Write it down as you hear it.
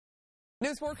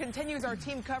News 4 continues our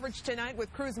team coverage tonight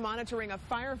with crews monitoring a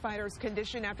firefighter's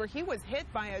condition after he was hit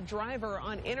by a driver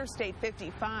on Interstate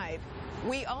 55.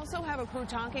 We also have a crew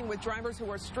talking with drivers who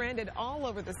are stranded all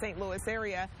over the St. Louis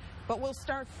area. But we'll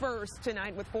start first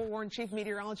tonight with Forewarn Chief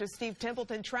Meteorologist Steve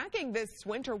Templeton tracking this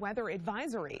winter weather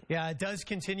advisory. Yeah, it does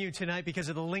continue tonight because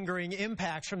of the lingering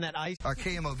impacts from that ice. Our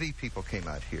KMOV people came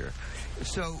out here.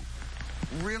 So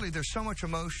really, there's so much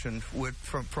emotion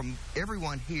from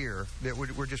everyone here that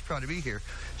we're just proud to be here.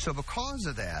 So because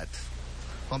of that,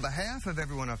 on behalf of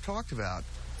everyone I've talked about,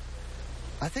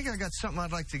 I think I got something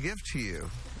I'd like to give to you,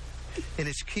 and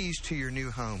it's keys to your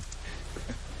new home.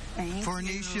 Thank you.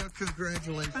 Fornicia,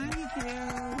 congratulations. Thank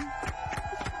you.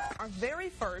 Our very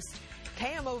first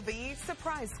KMOV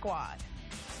Surprise Squad.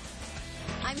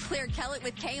 I'm Claire Kellett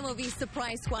with KMOV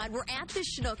Surprise Squad. We're at the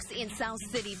Schnucks in South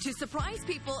City to surprise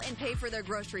people and pay for their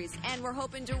groceries. And we're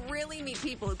hoping to really meet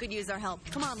people who could use our help.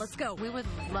 Come on, let's go. We would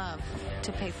love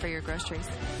to pay for your groceries.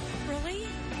 Really?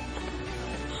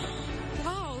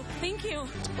 Wow, thank you.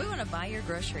 We want to buy your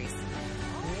groceries.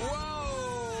 Whoa!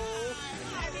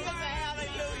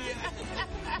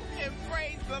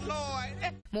 Praise the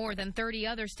Lord. More than 30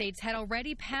 other states had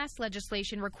already passed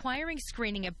legislation requiring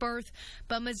screening at birth,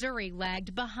 but Missouri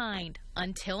lagged behind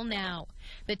until now.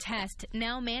 The test,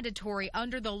 now mandatory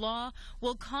under the law,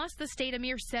 will cost the state a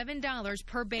mere $7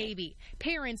 per baby.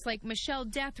 Parents like Michelle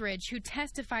Deathridge, who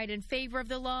testified in favor of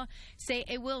the law, say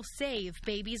it will save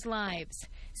babies' lives.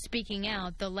 Speaking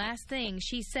out, the last thing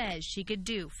she says she could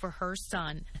do for her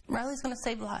son. Riley's going to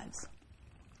save lives.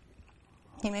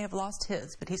 He may have lost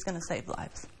his, but he's going to save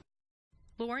lives.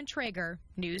 Lauren Traeger,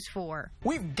 News 4.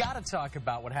 We've got to talk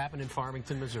about what happened in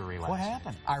Farmington, Missouri last What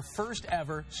happened? night. Our first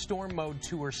ever storm mode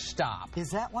tour stop. Is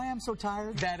that why I'm so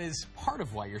tired? That is part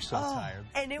of why you're so tired.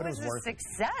 And it was a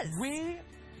success.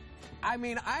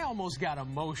 I almost got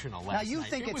emotional last night. Now you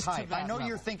think it's hype. I know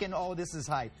you're thinking, oh, this is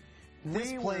hype.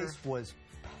 This place was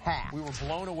packed. We were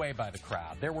blown away by the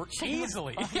crowd. There were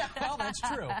easily, yeah, well, that's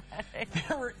true.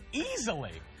 There were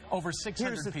easily over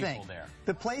 600 people there.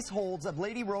 The place holds, a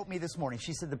lady wrote me this morning,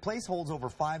 she said the place holds over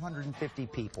 550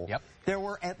 people. Yep. There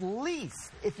were at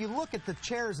least, if you look at the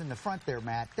chairs in the front there,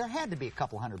 Matt, there had to be a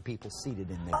couple hundred people seated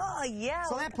in there. Oh, yeah.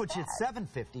 So that puts you at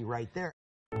 750 right there.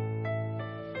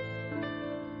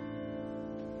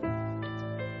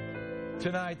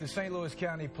 Tonight, the St. Louis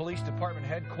County Police Department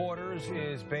headquarters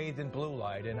is bathed in blue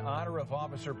light in honor of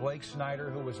Officer Blake Snyder,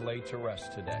 who was laid to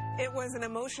rest today. It was an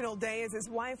emotional day as his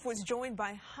wife was joined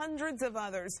by hundreds of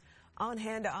others on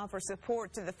hand to offer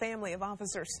support to the family of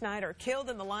Officer Snyder,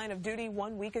 killed in the line of duty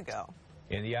 1 week ago.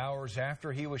 In the hours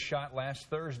after he was shot last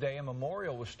Thursday, a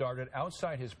memorial was started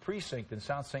outside his precinct in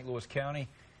South St. Louis County,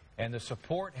 and the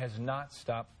support has not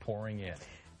stopped pouring in.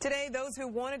 Today, those who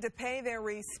wanted to pay their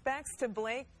respects to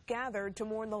Blake gathered to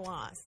mourn the loss.